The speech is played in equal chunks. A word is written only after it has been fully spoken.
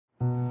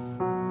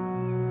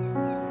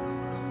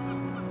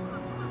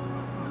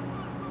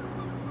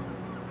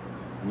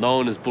No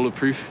one is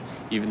bulletproof,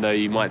 even though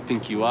you might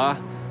think you are.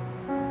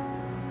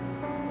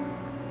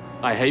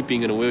 I hate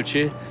being in a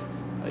wheelchair.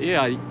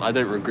 Yeah, I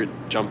don't regret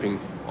jumping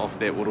off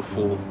that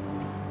waterfall.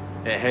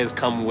 It has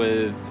come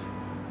with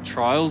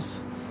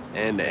trials,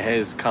 and it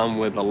has come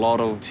with a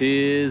lot of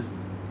tears.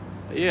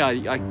 Yeah,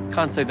 I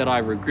can't say that I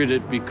regret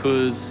it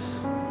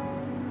because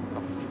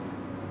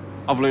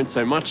I've learned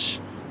so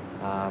much,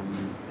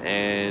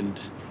 and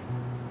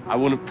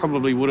I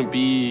probably wouldn't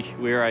be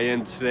where I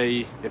am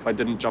today if I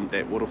didn't jump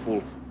that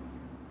waterfall.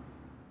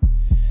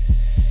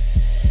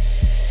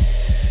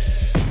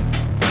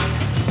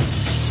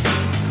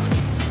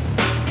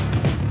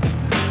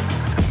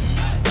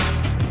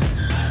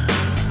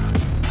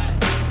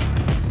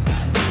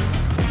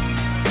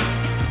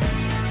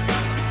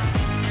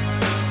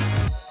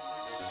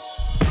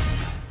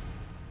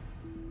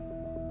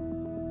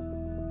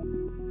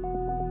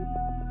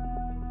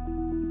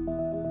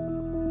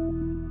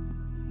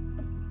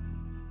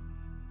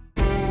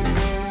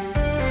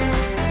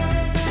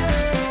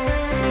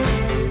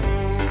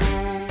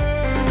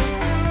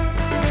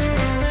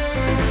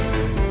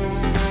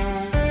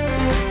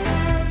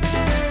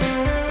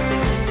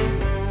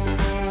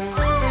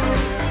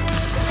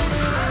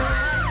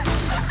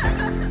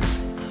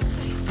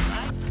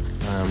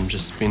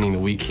 Just spending the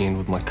weekend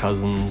with my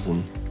cousins,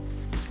 and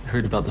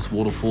heard about this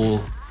waterfall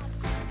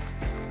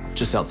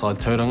just outside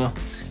Tauranga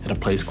at a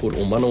place called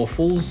Manoa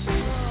Falls.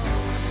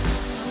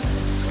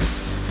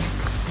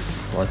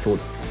 I thought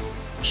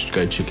I should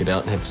go check it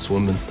out and have a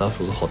swim and stuff.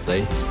 It was a hot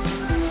day.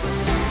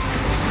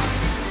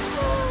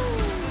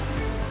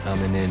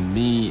 And then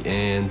me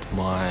and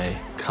my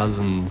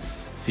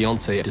cousin's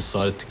fiance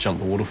decided to jump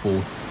the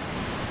waterfall.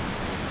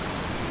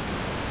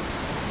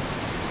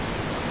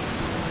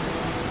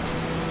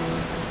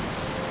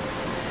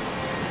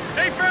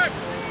 Ephraim!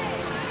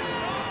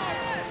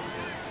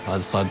 I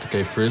decided to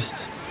go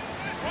first.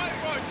 Right,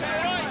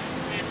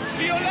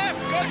 to your left,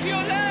 go to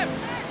your left!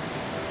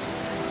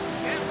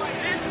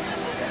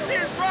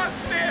 There's rocks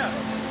there!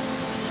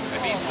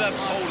 If he slips,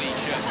 holy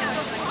shit.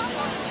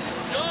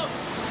 Jump!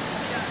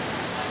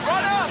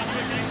 Run up!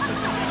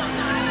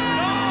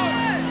 No!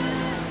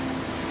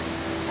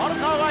 I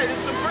don't know, there's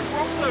some brick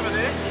rocks over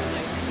there.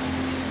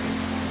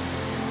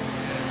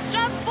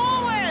 Jump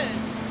forward!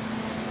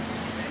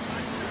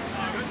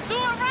 Do a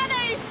run,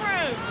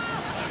 Ephraim!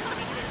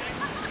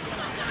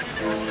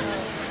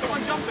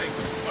 Someone jumping?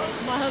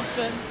 My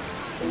husband.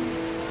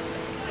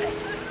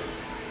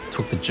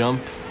 Took the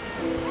jump.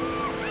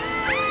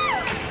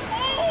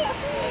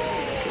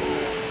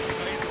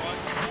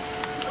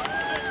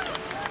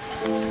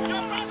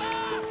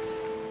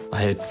 I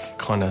had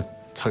kind of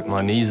tucked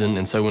my knees in,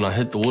 and so when I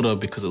hit the water,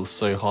 because it was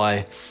so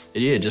high,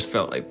 it just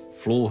felt like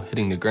floor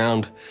hitting the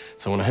ground.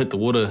 So when I hit the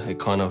water, it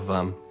kind of,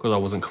 because I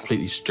wasn't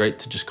completely straight,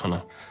 to just kind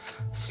of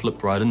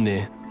slip right in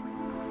there.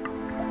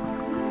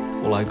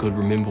 All I could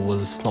remember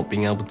was not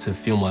being able to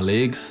feel my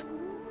legs.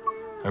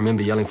 I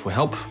remember yelling for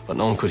help, but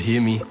no one could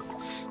hear me.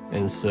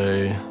 And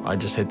so I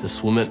just had to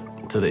swim it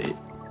to the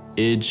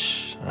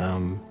edge.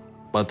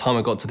 By the time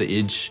I got to the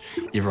edge,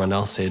 everyone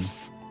else had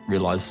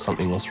realized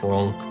something was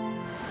wrong.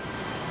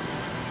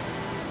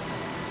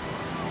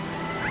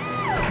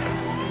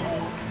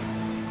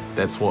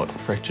 That's what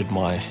fractured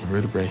my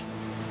vertebrae.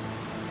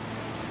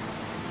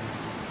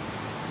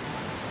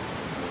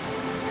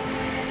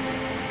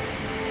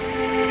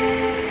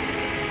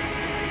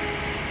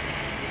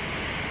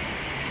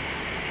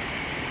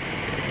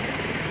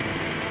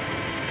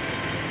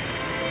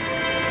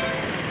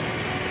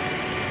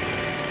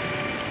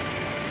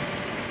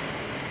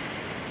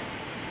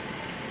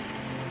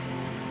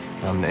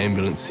 The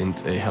ambulance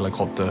sent a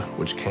helicopter,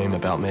 which came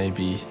about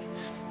maybe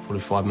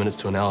 45 minutes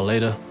to an hour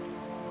later.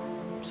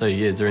 So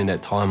yeah, during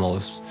that time I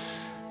was,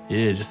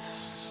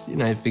 just,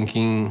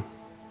 thinking,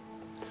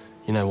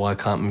 why I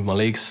can't move my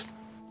legs.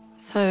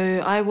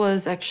 So I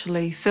was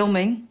actually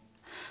filming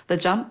the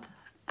jump.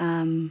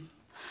 I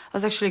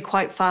was actually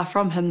quite far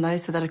from him though,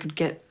 so that I could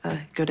get a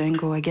good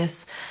angle, I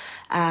guess.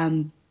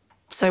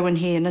 So when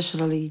he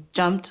initially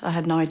jumped, I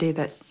had no idea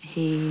that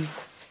he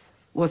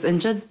was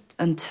injured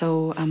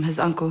until his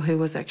uncle, who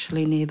was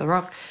actually near the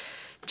rock,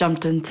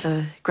 jumped in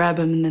to grab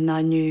him, and then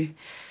I knew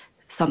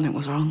something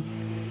was wrong.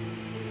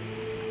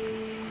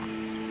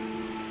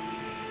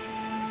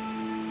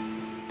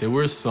 There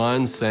were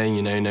signs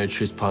saying, no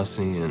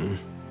trespassing, and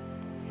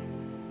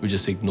we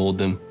just ignored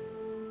them.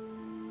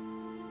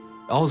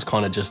 I was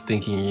kind of just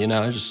thinking,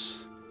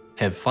 just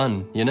have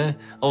fun, I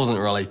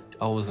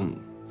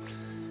wasn't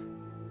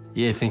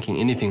thinking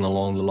anything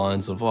along the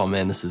lines of, oh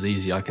man, this is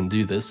easy, I can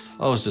do this.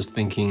 I was just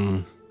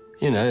thinking,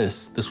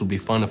 this would be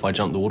fun if I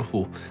jumped the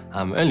waterfall,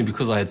 only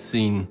because I had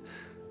seen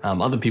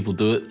other people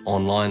do it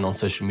online on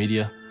social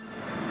media.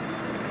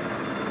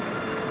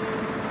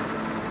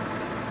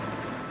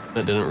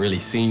 It didn't really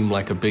seem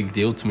like a big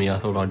deal to me. I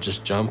thought I'd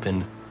just jump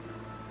and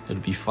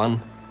it'd be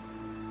fun.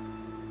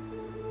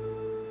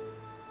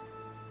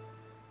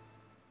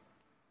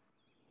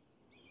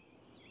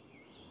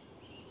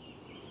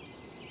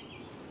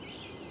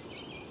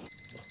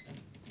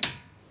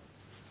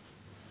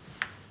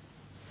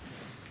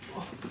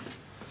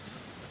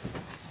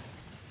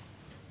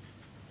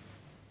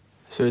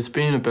 So it's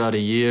been about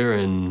 1 year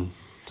and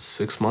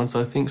 6 months,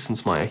 I think,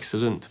 since my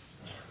accident.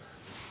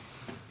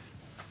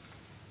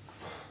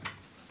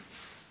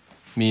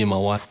 Me and my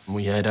wife,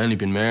 we had only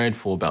been married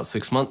for about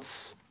 6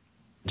 months.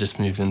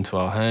 Just moved into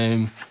our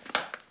home.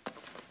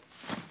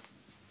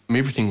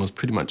 Everything was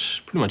pretty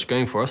much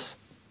going for us.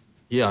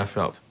 Yeah, I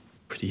felt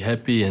pretty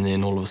happy, and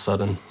then all of a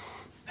sudden,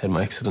 had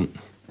my accident.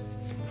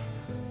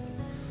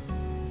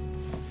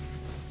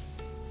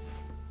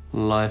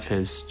 Life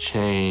has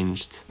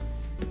changed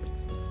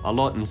a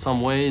lot in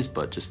some ways,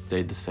 but just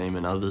stayed the same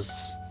in others.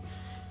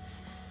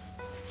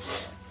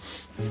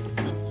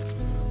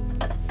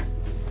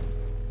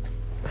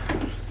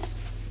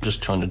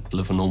 Just trying to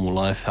live a normal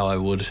life how I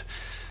would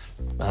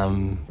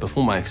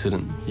before my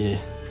accident, yeah.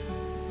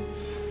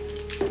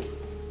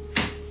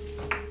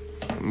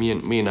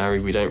 Me and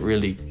Ari, we don't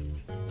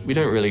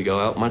really go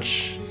out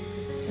much.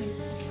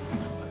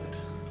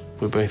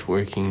 We're both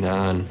working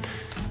now, and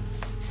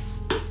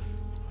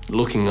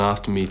looking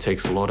after me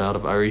takes a lot out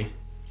of Ari.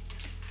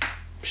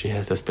 She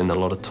has to spend a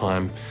lot of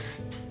time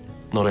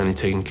not only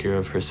taking care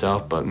of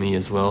herself, but me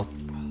as well.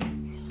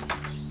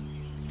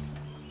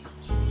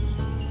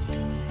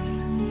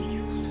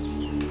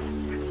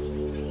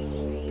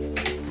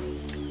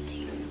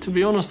 To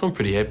be honest, I'm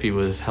pretty happy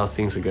with how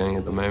things are going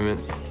at the moment.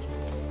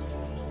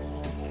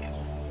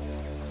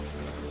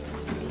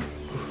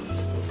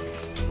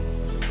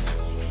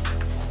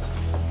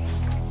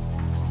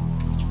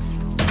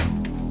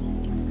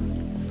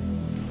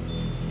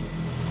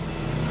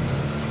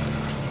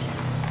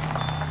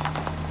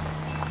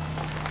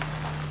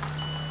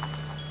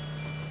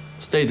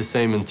 Stayed the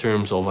same in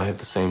terms of I have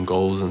the same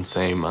goals and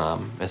same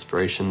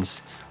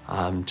aspirations.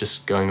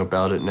 Just going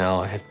about it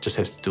now, I just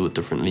have to do it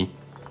differently.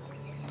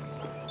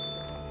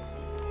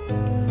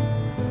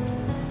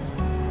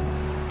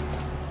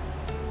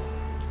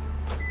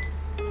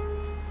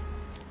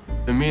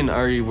 Me and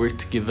Ari work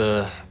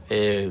together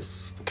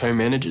as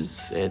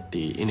co-managers at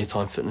the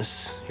Anytime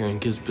Fitness here in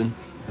Gisborne.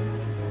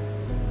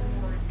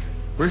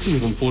 Working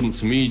is important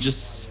to me,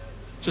 just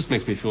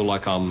makes me feel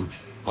like I'm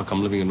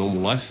living a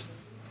normal life.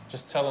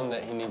 Just tell him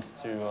that he needs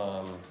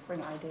to...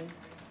 Bring ID.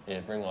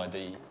 Yeah, bring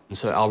ID. And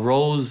so our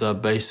roles are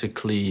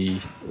basically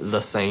the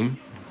same,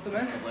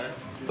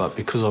 but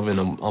because I'm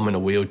in a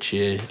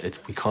wheelchair,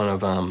 we kind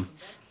of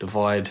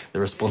divide the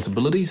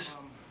responsibilities.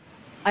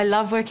 I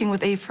love working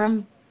with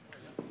Ephraim.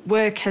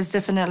 Work has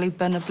definitely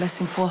been a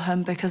blessing for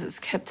him because it's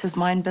kept his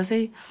mind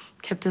busy,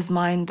 kept his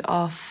mind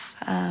off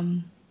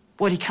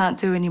what he can't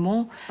do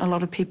anymore. A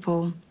lot of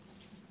people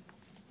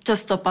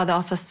just stop by the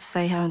office to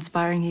say how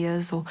inspiring he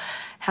is, or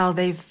how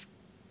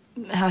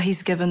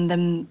he's given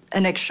them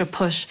an extra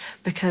push,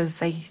 because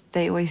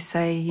they always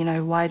say, you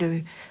know,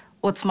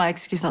 what's my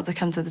excuse not to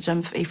come to the gym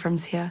if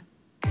Ephraim's here?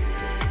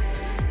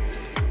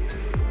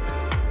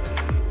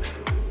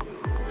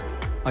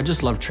 I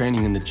just love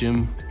training in the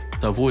gym.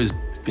 I've always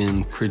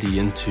been pretty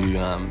into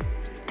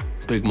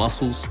big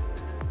muscles.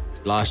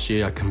 Last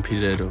year I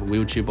competed at a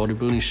wheelchair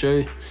bodybuilding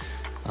show.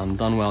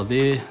 Done well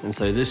there, and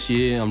so this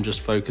year I'm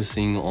just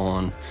focusing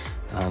on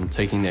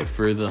taking that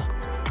further.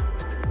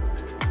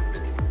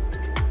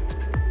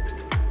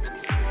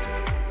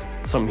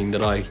 Something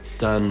that I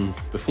done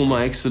before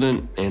my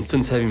accident, and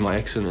since having my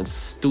accident, it's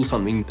still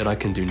something that I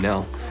can do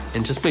now,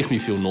 and just makes me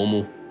feel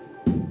normal.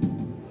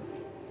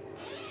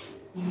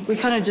 We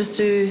kind of just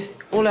do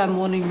all our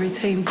morning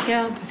routine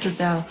here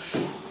because our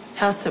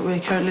house that we're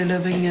currently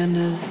living in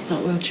is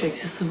not wheelchair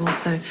accessible,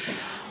 so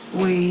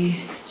we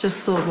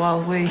just thought,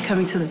 while we're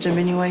coming to the gym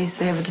anyways,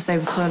 they have a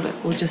disabled toilet,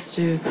 we'll just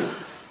do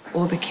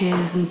all the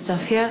cares and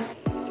stuff here.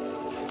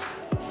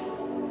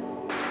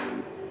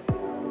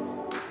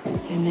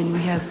 And then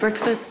we have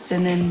breakfast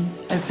and then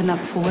open up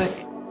for work.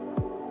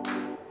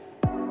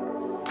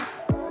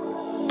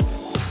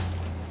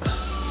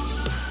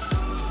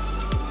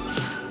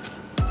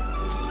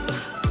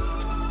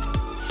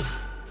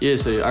 Yeah,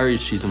 so Ari,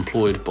 she's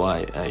employed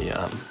by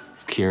a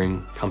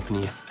caring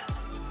company.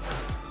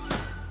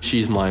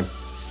 She's my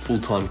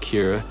full-time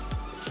carer.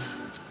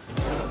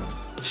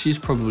 She's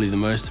probably the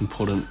most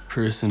important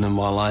person in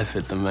my life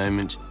at the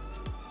moment.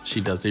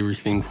 She does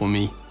everything for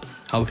me,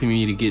 helping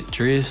me to get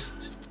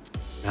dressed,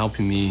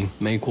 helping me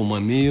make all my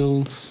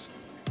meals,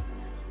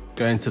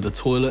 going to the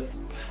toilet.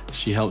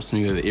 She helps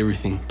me with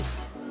everything.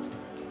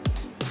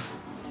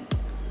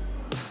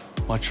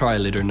 I try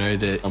to let her know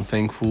that I'm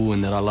thankful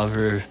and that I love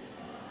her,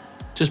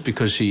 just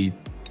because she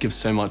gives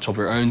so much of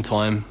her own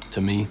time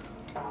to me.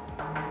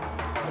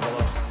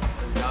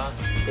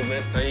 Good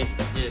man, how are you?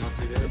 Yeah, not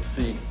too bad. Good to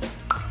see you.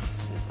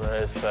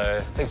 Super. So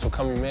thanks for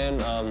coming, man.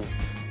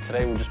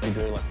 Today we'll just be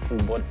doing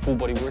like full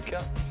body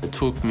workout. It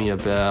took me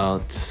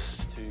about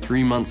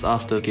 3 months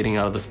after getting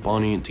out of the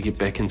spinal unit to get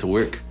back into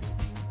work.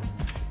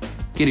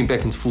 Getting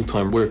back into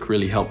full-time work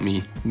really helped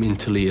me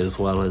mentally as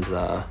well as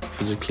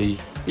physically.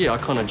 Yeah, I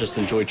kind of just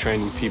enjoy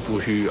training people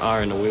who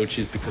are in the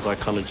wheelchairs because I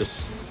kind of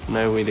just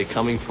know where they're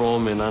coming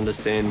from and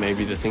understand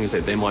maybe the things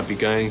that they might be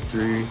going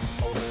through.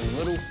 Hold it in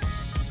the middle.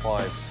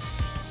 5,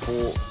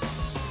 4,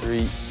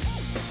 3,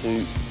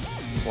 2,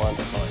 1.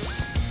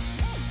 Nice.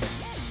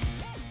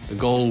 The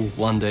goal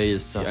one day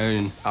is to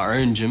own our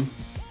own gym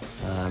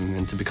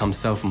and to become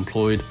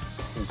self-employed.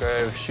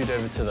 We'll shoot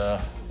over to the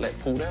lat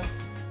pull down.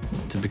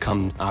 To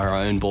become our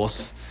own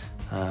boss,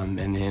 and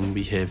then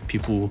we have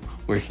people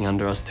working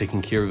under us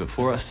taking care of it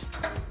for us.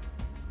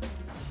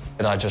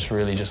 And I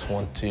really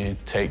want to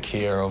take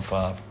care of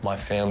my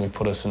family,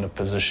 put us in a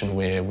position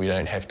where we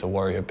don't have to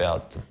worry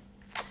about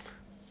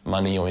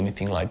money or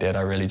anything like that.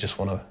 I really just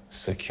want to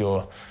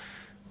secure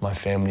my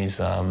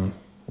family's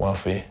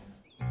welfare.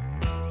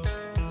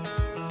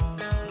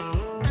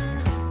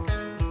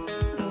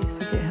 I always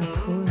forget how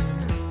tall you are.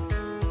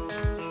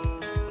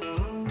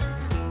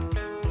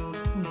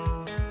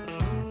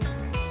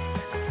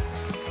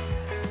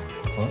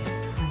 What?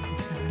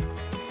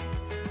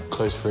 A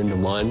close friend of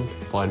mine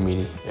invited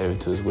me over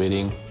to his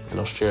wedding in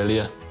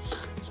Australia.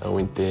 So I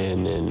went there,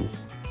 and then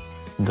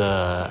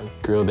the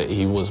girl that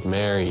he was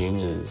marrying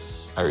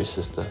is Ari's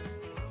sister.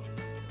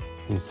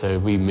 And so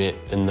we met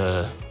in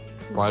the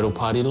bridal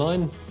party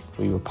line.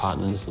 We were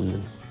partners,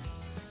 and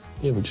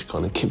yeah, we just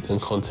kind of kept in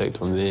contact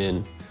from there.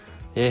 And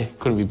yeah,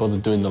 couldn't be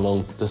bothered doing the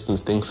long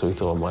distance thing, so we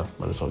thought I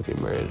might as well get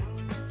married.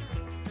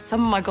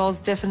 Some of my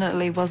goals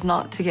definitely was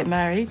not to get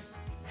married,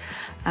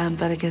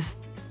 but I guess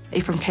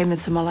Ephraim came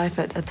into my life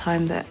at a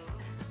time that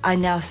I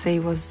now see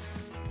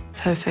was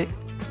perfect.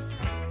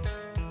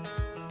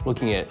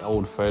 Looking at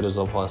old photos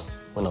of us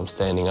when I'm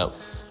standing up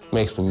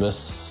makes me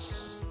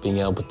miss being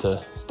able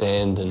to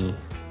stand and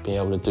being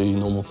able to do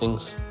normal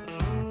things.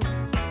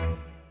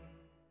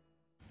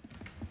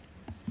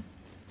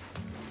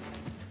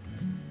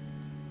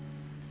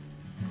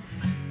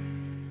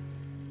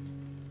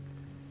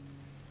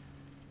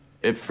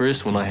 At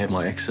first, when I had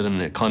my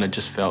accident, it kind of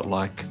just felt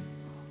like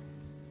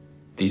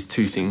these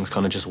two things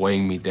kind of just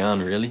weighing me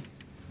down, really.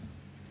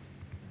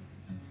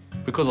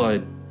 Because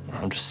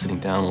I'm just sitting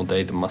down all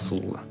day, the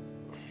muscle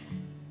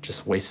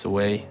just wastes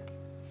away.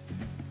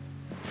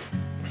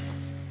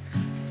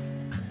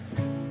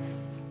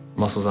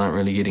 Muscles aren't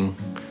really getting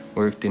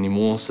worked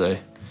anymore, so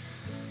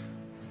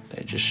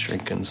they just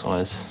shrink in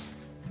size.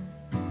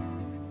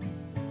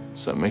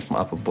 So it makes my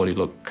upper body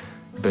look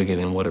bigger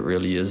than what it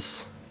really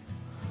is.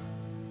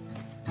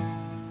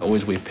 I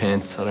always wear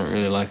pants. I don't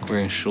really like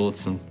wearing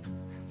shorts, and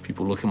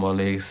people look at my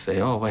legs and say,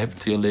 "Oh, what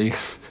happened to your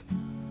legs?"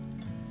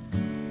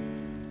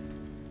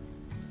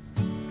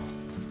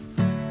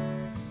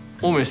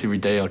 Almost every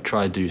day I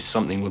try to do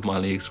something with my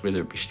legs, whether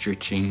it be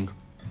stretching.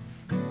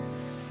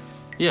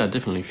 Yeah, I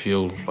definitely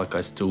feel like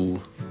I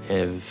still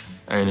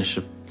have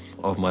ownership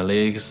of my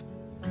legs.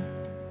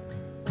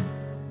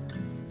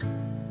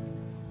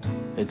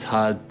 It's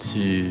hard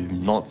to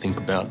not think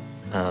about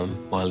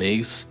my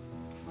legs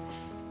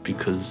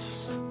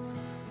because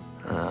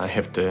I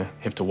have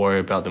to worry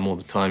about them all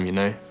the time, you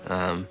know,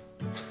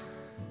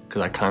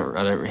 because I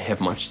don't really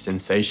have much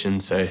sensation.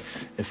 So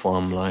if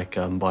I'm like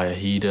by a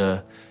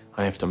heater,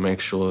 I have to make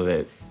sure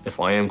that if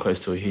I am close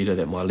to a heater,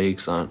 that my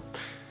legs aren't,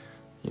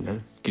 you know,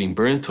 getting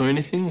burnt or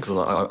anything, because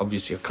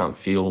obviously I can't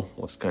feel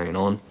what's going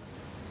on.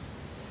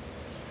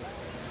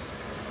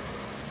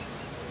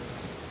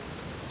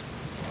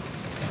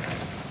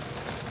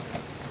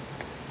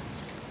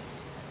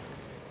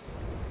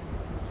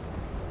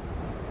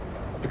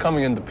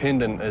 Becoming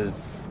independent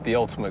is the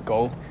ultimate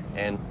goal,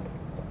 and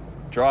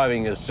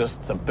driving is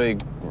just a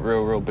big,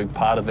 real big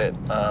part of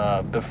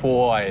that.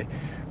 Before I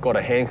got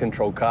a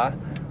hand-controlled car,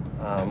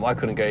 I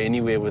couldn't go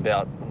anywhere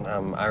without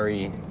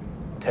Ari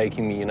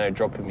taking me, you know,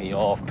 dropping me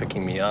off,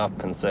 picking me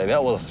up, and so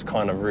that was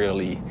kind of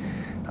really,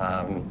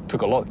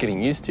 took a lot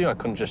getting used to. I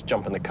couldn't just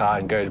jump in the car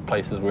and go to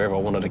places wherever I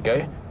wanted to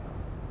go.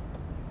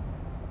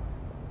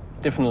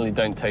 Definitely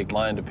don't take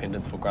my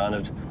independence for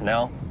granted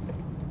now.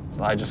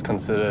 So I just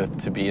consider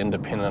to be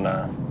independent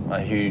a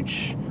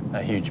huge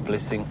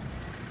blessing.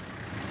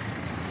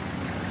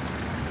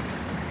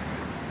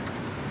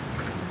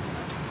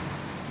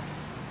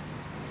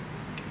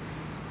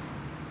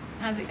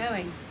 How's it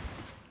going?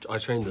 I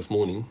trained this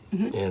morning,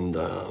 and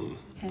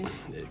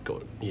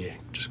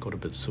just got a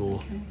bit sore.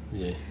 Okay.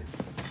 Yeah.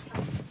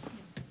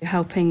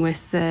 Helping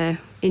with the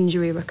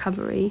injury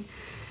recovery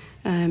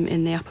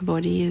in the upper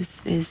body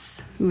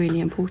is really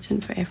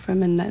important for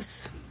Ephraim, and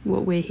that's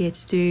what we're here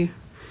to do,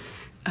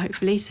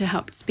 hopefully, to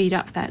help speed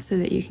up that so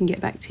that you can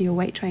get back to your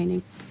weight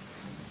training.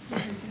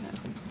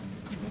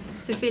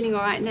 So feeling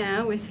all right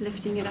now with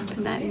lifting it up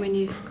and that when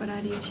you got out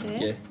of your chair?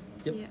 Yeah.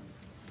 Yep. Yeah.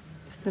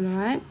 Still all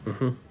right?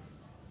 Mm-hmm.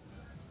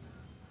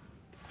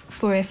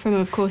 For Ephraim,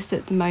 of course,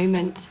 at the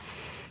moment,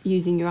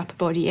 using your upper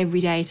body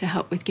every day to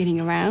help with getting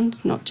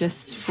around, not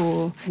just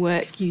for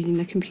work, using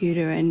the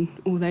computer and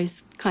all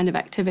those kind of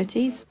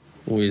activities.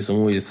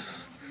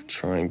 Always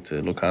trying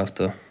to look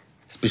after,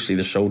 especially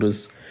the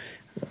shoulders,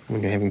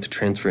 when you're having to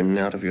transfer in and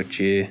out of your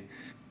chair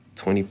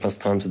 20 plus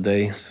times a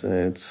day.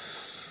 So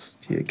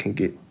it can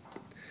get,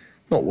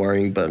 not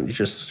worrying, but you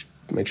just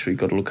make sure you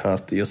got to look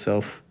after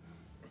yourself.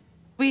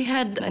 We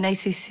had an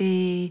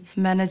ACC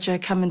manager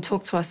come and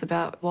talk to us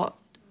about what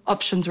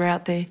options were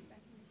out there.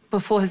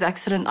 Before his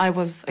accident, I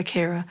was a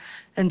carer,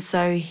 and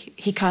so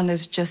he kind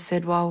of just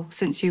said, well,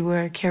 since you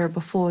were a carer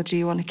before, do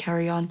you want to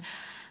carry on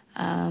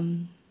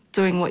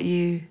doing what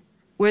you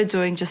were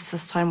doing just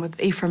this time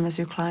with Ephraim as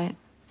your client.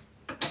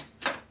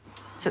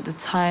 So at the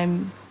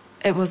time,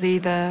 it was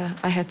either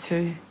I had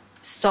to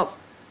stop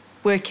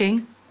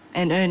working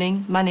and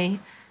earning money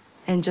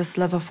and just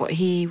live off what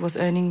he was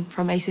earning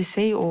from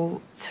ACC, or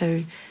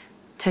to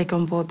take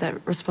on board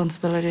that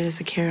responsibility as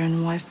a carer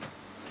and wife.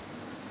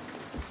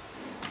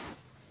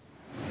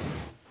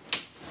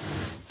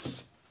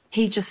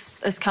 He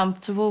just is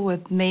comfortable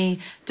with me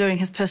doing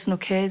his personal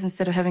cares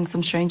instead of having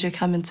some stranger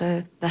come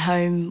into the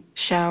home,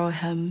 shower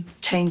him,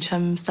 change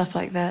him, stuff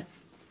like that.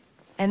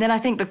 And then I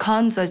think the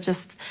cons are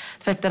just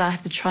the fact that I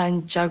have to try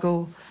and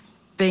juggle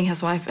being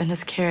his wife and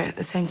his carer at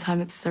the same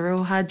time. It's a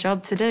real hard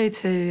job to do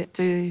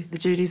the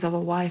duties of a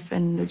wife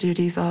and the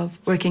duties of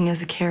working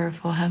as a carer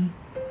for him.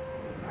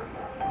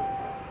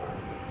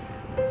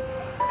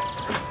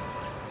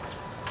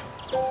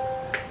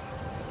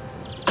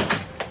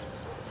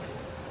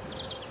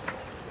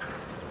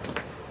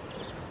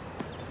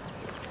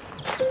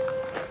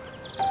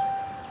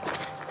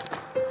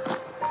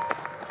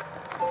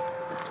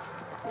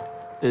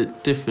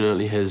 It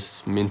definitely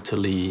has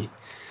mentally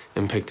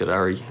impacted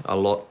Ari a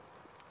lot.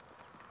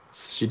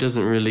 She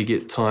doesn't really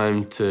get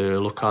time to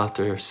look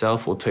after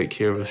herself or take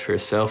care of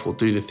herself or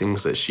do the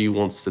things that she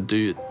wants to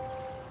do.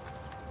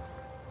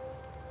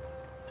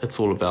 It's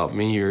all about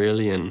me,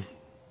 really, and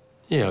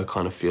yeah, I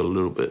kind of feel a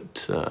little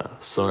bit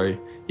sorry.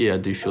 Yeah, I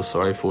do feel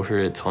sorry for her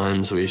at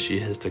times where she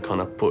has to kind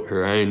of put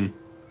her own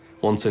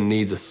wants and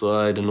needs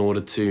aside in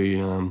order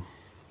to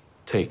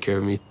take care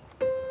of me.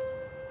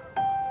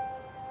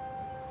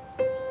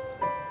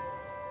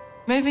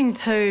 Moving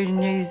to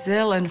New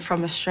Zealand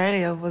from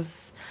Australia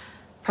was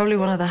probably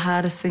one of the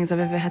hardest things I've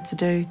ever had to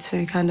do,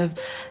 to kind of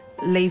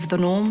leave the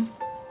norm,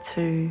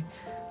 to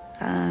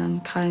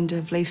kind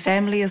of leave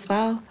family as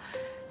well,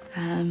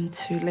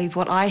 to leave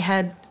what I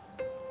had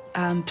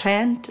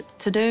planned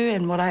to do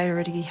and what I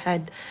already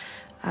had,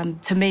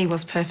 to me,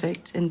 was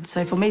perfect. And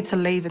so for me to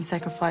leave and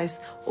sacrifice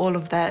all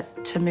of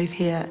that to move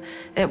here,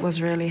 it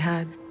was really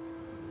hard.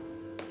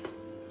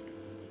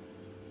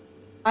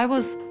 I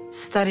was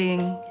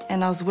studying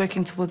and I was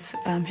working towards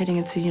heading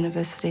into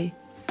university.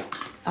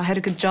 I had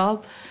a good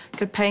job,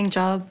 good paying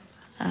job,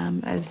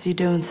 as you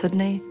do in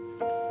Sydney.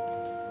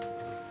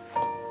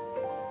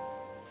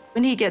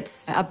 When he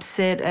gets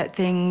upset at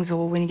things,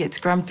 or when he gets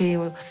grumpy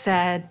or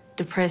sad,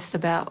 depressed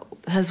about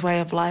his way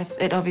of life,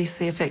 it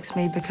obviously affects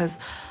me because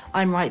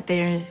I'm right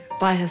there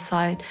by his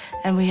side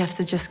and we have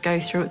to just go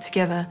through it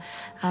together.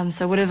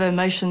 So whatever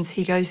emotions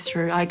he goes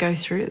through, I go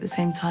through at the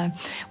same time.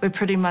 We're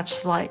pretty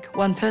much like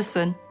one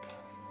person.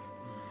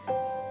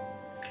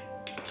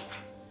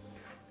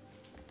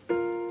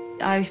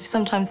 I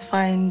sometimes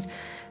find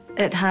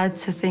it hard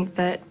to think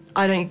that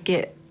I don't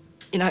get,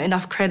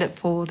 enough credit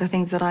for the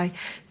things that I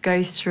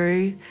go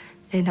through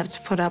and have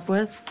to put up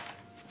with.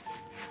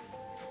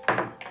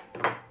 I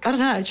don't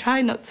know, I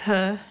try not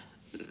to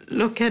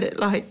look at it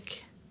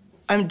like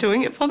I'm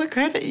doing it for the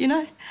credit,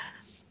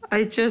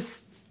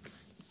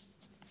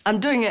 I'm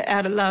doing it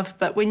out of love,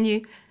 but when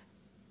you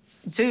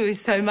do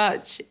so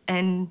much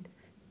and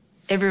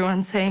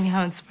everyone's saying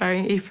how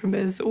inspiring Ephraim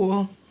is,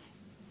 or,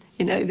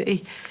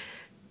 they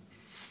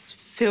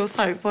feel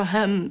sorry for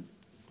him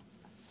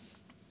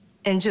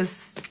and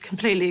just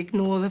completely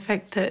ignore the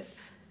fact that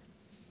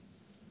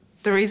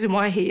the reason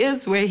why he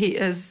is where he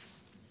is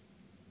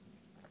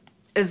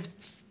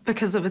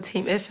because of a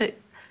team effort.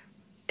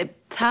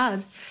 It's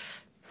hard,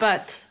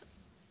 but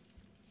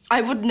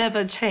I would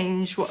never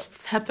change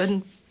what's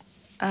happened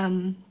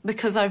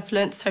because I've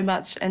learnt so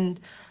much and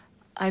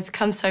I've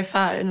come so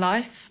far in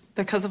life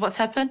because of what's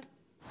happened.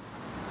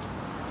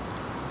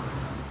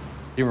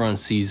 Everyone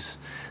sees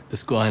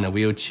this guy in a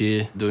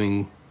wheelchair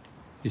doing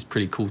these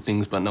pretty cool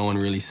things, but no one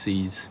really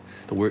sees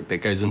the work that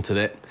goes into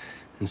that.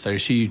 And so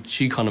she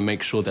kind of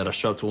makes sure that I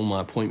show up to all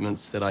my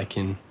appointments, that I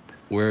can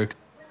work,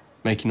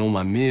 making all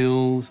my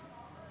meals.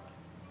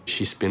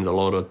 She spends a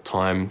lot of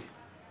time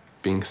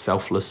being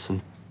selfless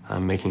and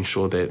making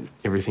sure that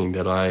everything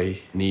that I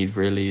need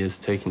really is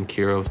taken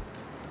care of.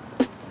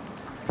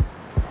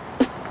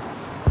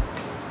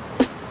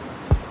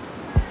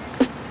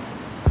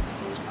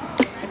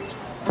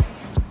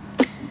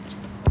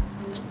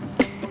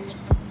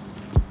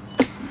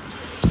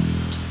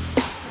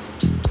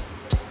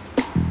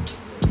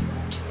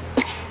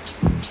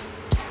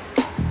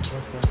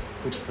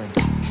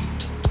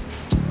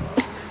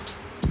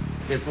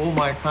 If all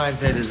my clients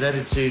had his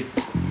attitude,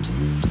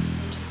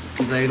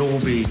 they'd all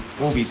be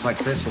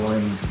successful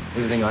in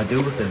everything I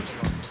do with them.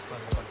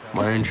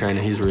 My own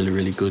trainer, he's really,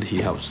 really good. He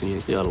helps me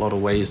in a lot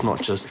of ways,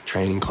 not just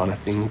training kind of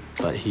thing,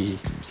 but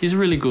he's a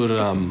really good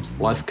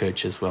life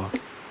coach as well.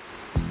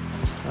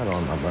 Hold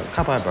on, bro.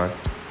 Come on, bro.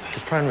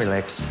 Just try and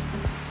relax.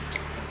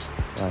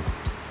 Right.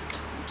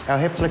 Our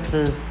hip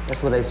flexors,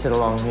 that's what they sit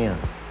along here.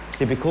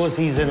 See, because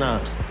he's in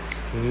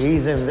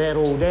that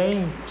all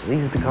day,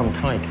 these become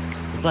tight.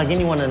 It's like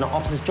anyone in an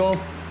office job.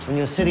 When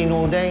you're sitting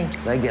all day,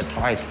 they get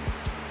tight.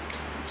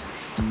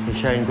 He's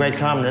showing great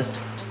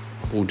calmness.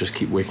 We'll just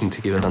keep working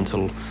together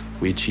until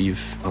we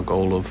achieve our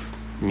goal of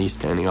me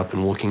standing up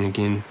and walking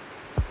again.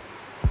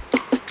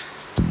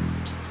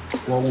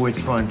 What we're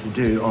trying to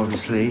do,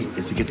 obviously,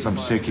 is to get some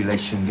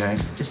circulation going,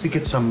 is to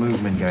get some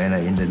movement going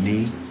in the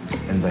knee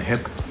and the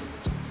hip.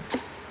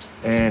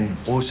 And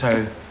also,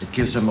 it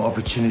gives him an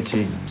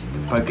opportunity to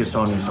focus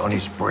on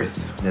his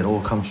breath. It all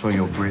comes from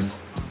your breath.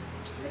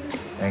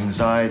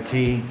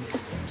 Anxiety,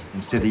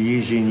 instead of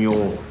using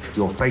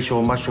your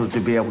facial muscles to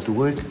be able to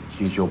work,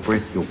 use your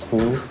breath, your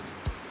core.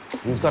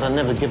 He's got a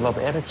never give up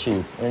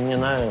attitude. And, you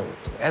know,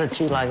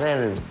 attitude like that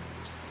is,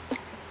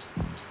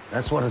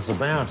 that's what it's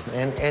about.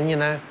 And you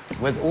know,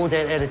 with all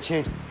that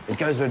attitude, it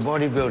goes with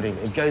bodybuilding.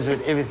 It goes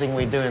with everything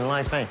we do in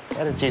life, eh?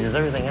 Attitude is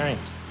everything, eh?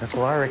 That's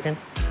what I reckon.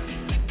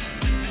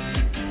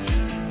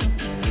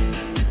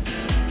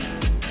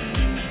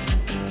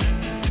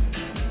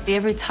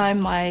 Every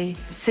time I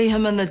see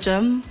him in the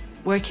gym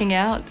working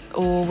out,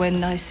 or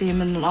when I see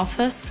him in an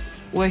office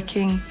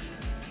working,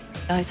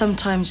 I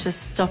sometimes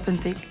just stop and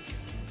think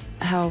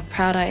how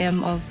proud I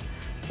am of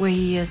where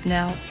he is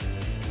now.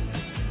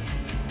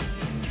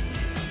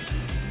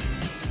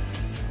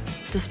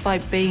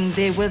 Despite being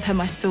there with him,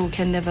 I still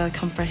can never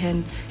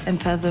comprehend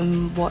and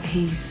fathom what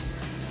he's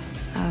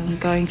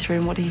going through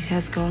and what he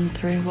has gone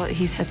through, what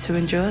he's had to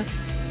endure.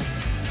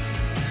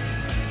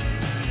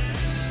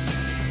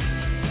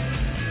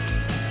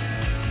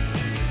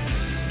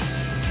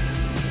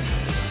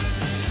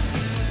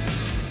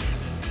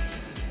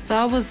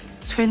 I was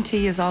 20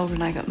 years old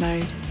when I got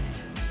married.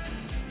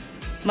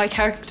 My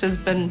character's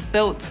been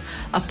built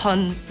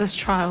upon this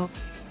trial.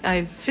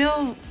 I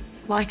feel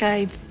like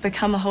I've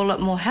become a whole lot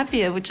more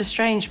happier, which is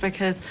strange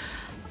because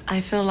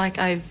I feel like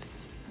I've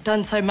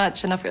done so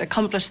much and I've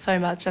accomplished so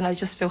much, and I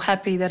just feel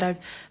happy that I've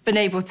been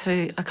able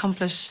to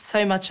accomplish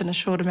so much in a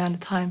short amount of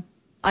time.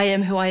 I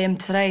am who I am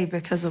today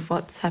because of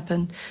what's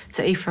happened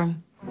to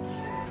Ephraim.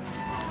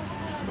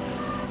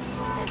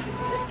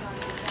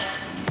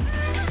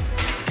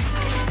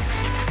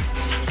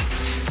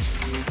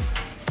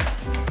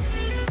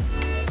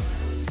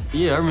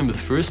 Yeah, I remember the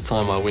first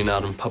time I went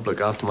out in public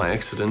after my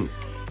accident,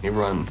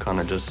 everyone kind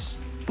of just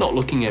not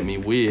looking at me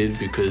weird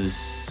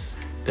because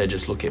they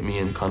just look at me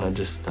and kind of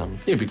just,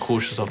 be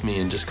cautious of me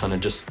and just kind of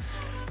just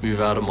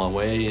move out of my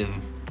way.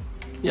 And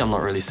yeah, I'm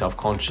not really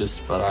self-conscious,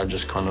 but I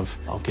just kind of,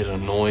 I'll get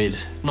annoyed,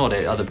 not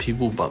at other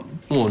people, but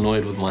more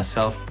annoyed with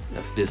myself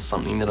if there's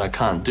something that I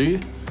can't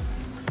do.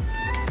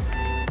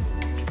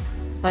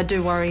 I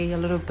do worry a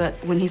little bit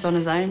when he's on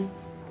his own.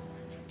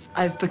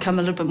 I've become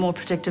a little bit more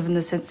protective in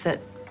the sense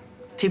that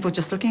people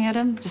just looking at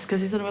him just because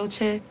he's in a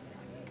wheelchair.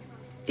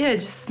 Yeah, it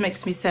just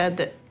makes me sad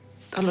that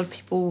a lot of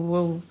people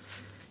will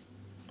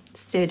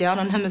stare down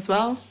on him as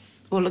well,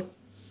 or look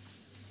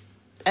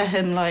at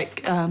him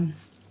like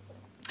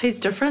he's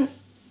different.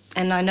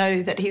 And I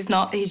know that he's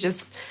not, he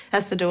just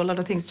has to do a lot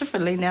of things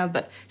differently now,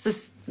 but he's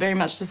just very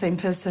much the same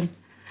person.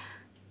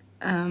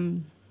 Yeah,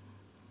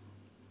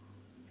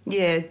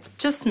 it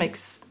just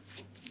makes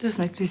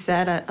me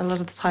sad. A lot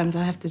of the times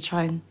I have to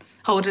try and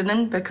hold it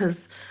in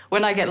because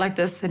when I get like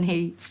this, then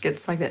he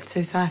gets like that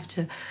too. So I have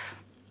to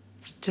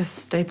just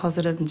stay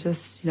positive and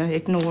just, you know,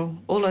 ignore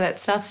all of that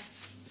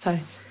stuff. So,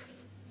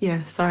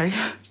 yeah, sorry.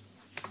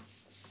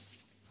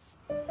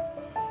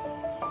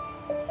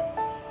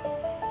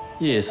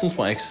 Yeah, since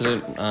my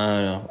accident,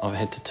 I've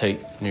had to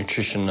take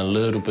nutrition a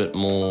little bit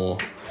more,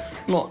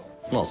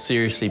 not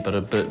seriously, but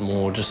a bit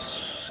more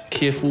just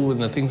careful in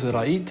the things that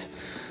I eat.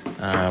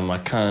 I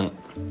can't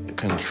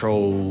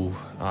control,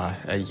 I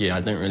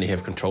don't really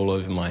have control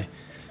over my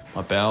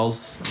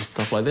bowels and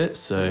stuff like that,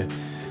 so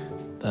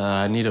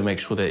I need to make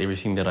sure that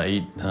everything that I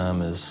eat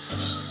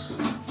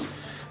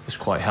is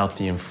quite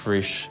healthy and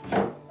fresh.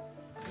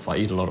 If I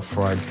eat a lot of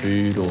fried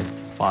food or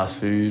fast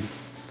food,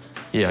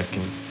 yeah, I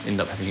can end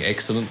up having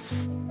accidents.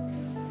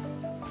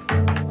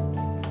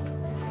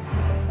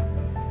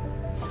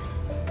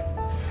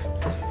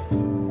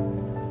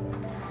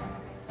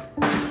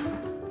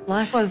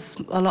 Life was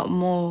a lot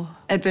more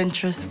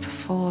adventurous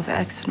before the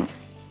accident.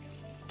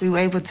 We were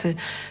able to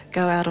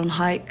go out on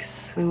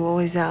hikes. We were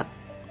always out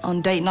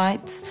on date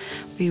nights.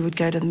 We would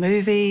go to the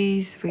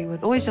movies. We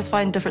would always just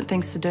find different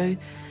things to do.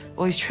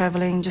 Always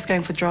traveling, just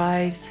going for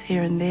drives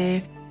here and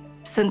there.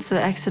 Since the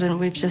accident,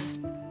 we've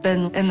just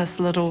been in this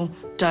little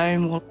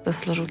dome or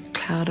this little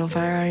cloud of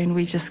our own.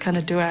 We just kind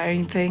of do our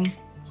own thing.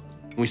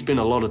 We spend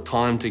a lot of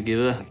time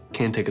together. It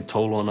can take a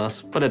toll on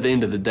us. But at the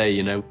end of the day,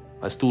 you know,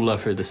 I still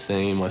love her the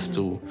same. I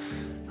still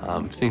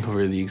think of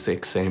her the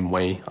exact same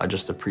way. I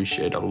just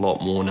appreciate it a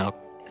lot more now.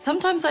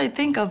 Sometimes I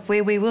think of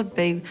where we would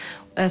be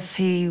if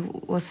he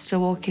was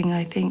still walking.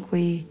 I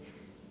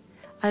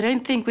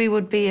don't think we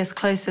would be as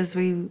close as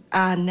we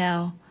are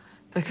now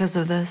because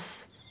of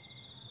this.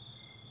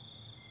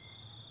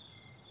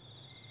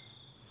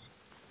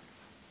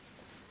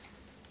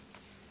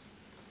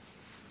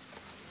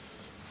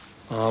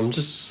 I'm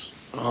just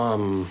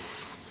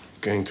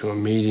going to a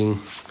meeting.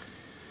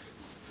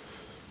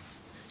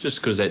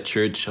 Just because at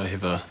church I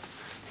have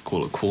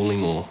call it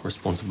calling or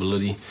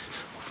responsibility.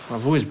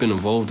 I've always been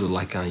involved with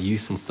like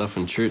youth and stuff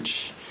in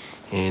church,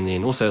 and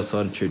then also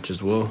outside of church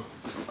as well.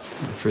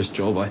 The first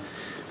job I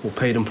Well,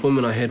 paid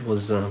employment I had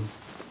was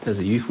as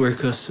a youth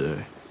worker, so...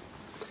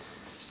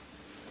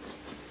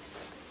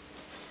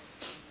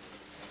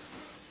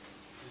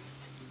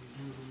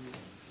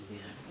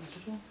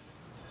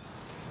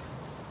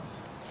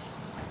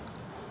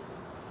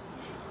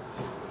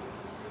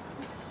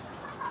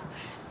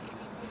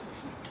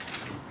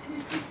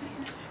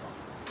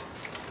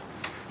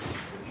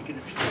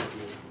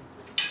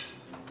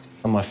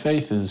 My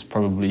faith is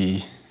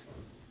probably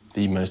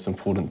the most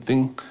important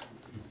thing,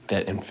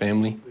 that and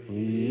family.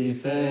 We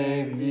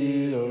thank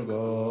thee, O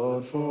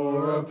God,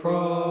 for a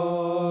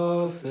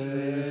prophet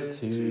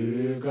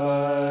to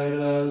guide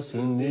us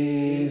in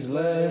these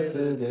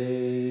latter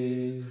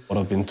days. What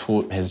I've been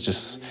taught has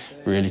just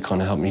really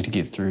kind of helped me to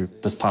get through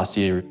this past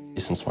year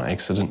since my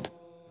accident.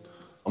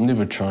 I'm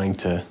never trying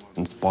to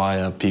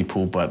inspire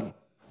people, but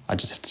I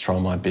just have to try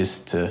my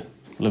best to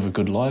live a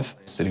good life,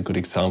 set a good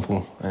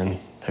example, and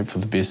hope for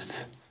the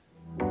best.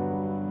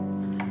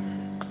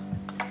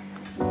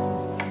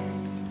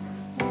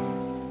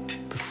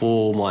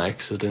 Before my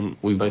accident,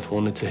 we both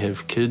wanted to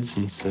have kids,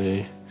 and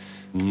so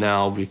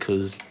now,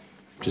 because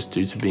just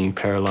due to being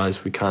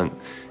paralysed, we can't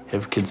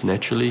have kids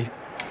naturally.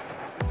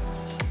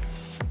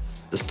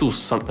 It's still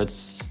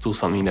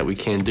something that we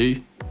can do.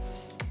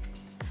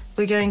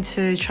 We're going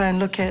to try and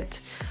look at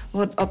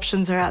what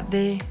options are out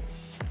there.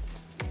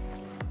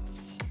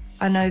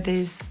 I know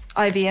there's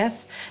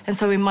IVF, and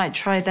so we might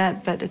try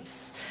that, but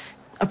it's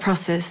a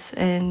process,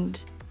 and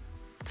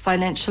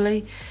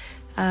financially,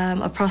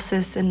 a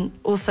process, and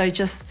also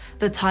just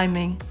the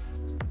timing.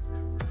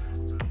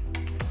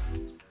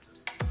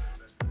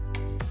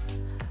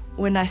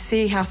 When I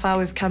see how far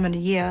we've come in a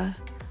year,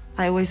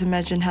 I always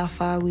imagine how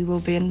far we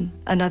will be in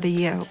another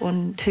year or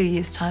in 2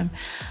 years' time,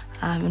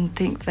 and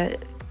think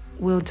that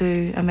we'll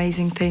do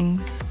amazing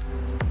things.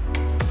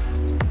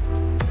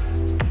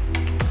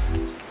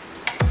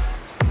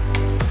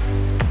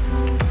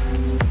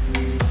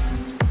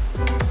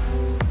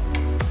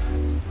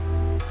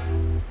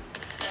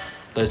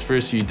 Those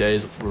first few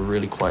days were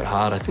really quite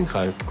hard. I think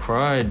I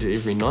cried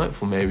every night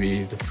for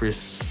maybe the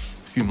first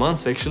few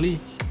months, actually.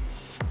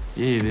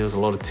 Yeah, there was a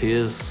lot of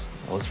tears.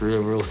 I was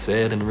real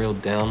sad and real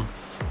down.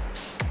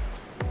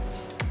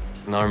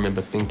 And I remember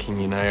thinking,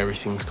 you know,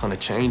 everything's kind of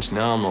changed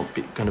now. I'm not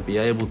going to be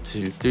able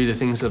to do the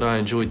things that I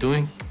enjoy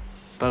doing.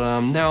 But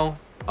now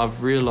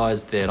I've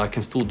realised that I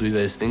can still do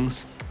those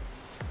things.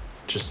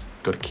 Just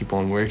got to keep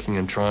on working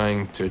and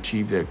trying to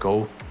achieve that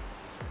goal.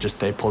 Just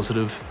stay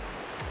positive.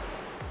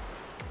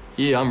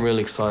 Yeah, I'm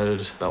really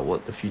excited about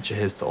what the future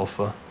has to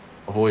offer.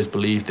 I've always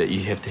believed that you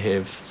have to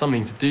have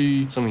something to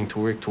do, something to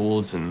work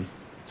towards, and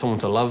someone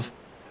to love.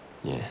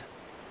 Yeah.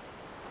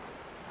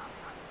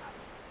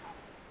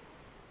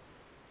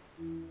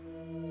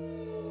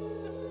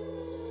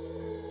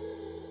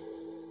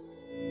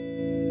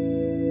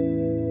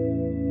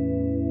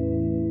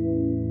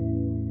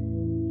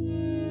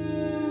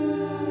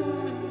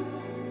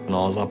 When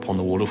I was up on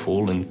the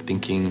waterfall and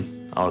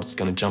thinking I was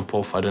going to jump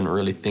off, I didn't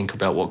really think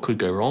about what could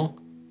go wrong.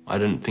 I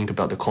didn't think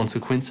about the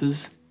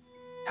consequences,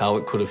 how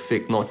it could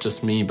affect not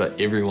just me, but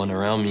everyone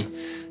around me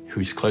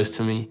who's close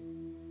to me.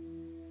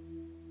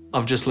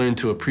 I've just learned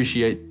to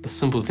appreciate the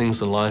simple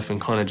things in life and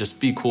kind of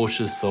just be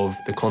cautious of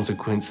the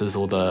consequences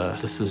or the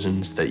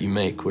decisions that you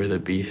make, whether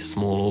it be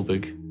small or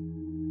big.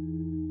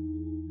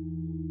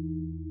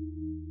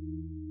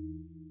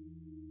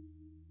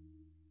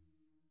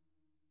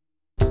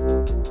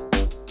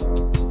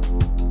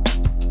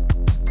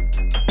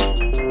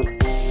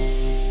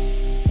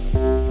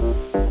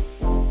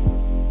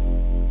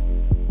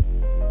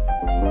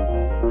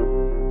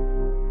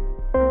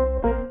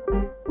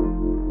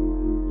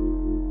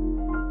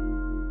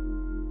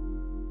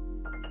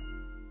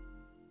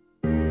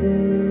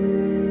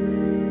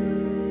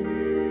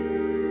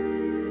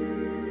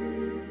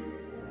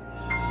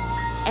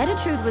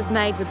 Attitude was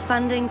made with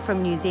funding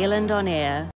from New Zealand On Air.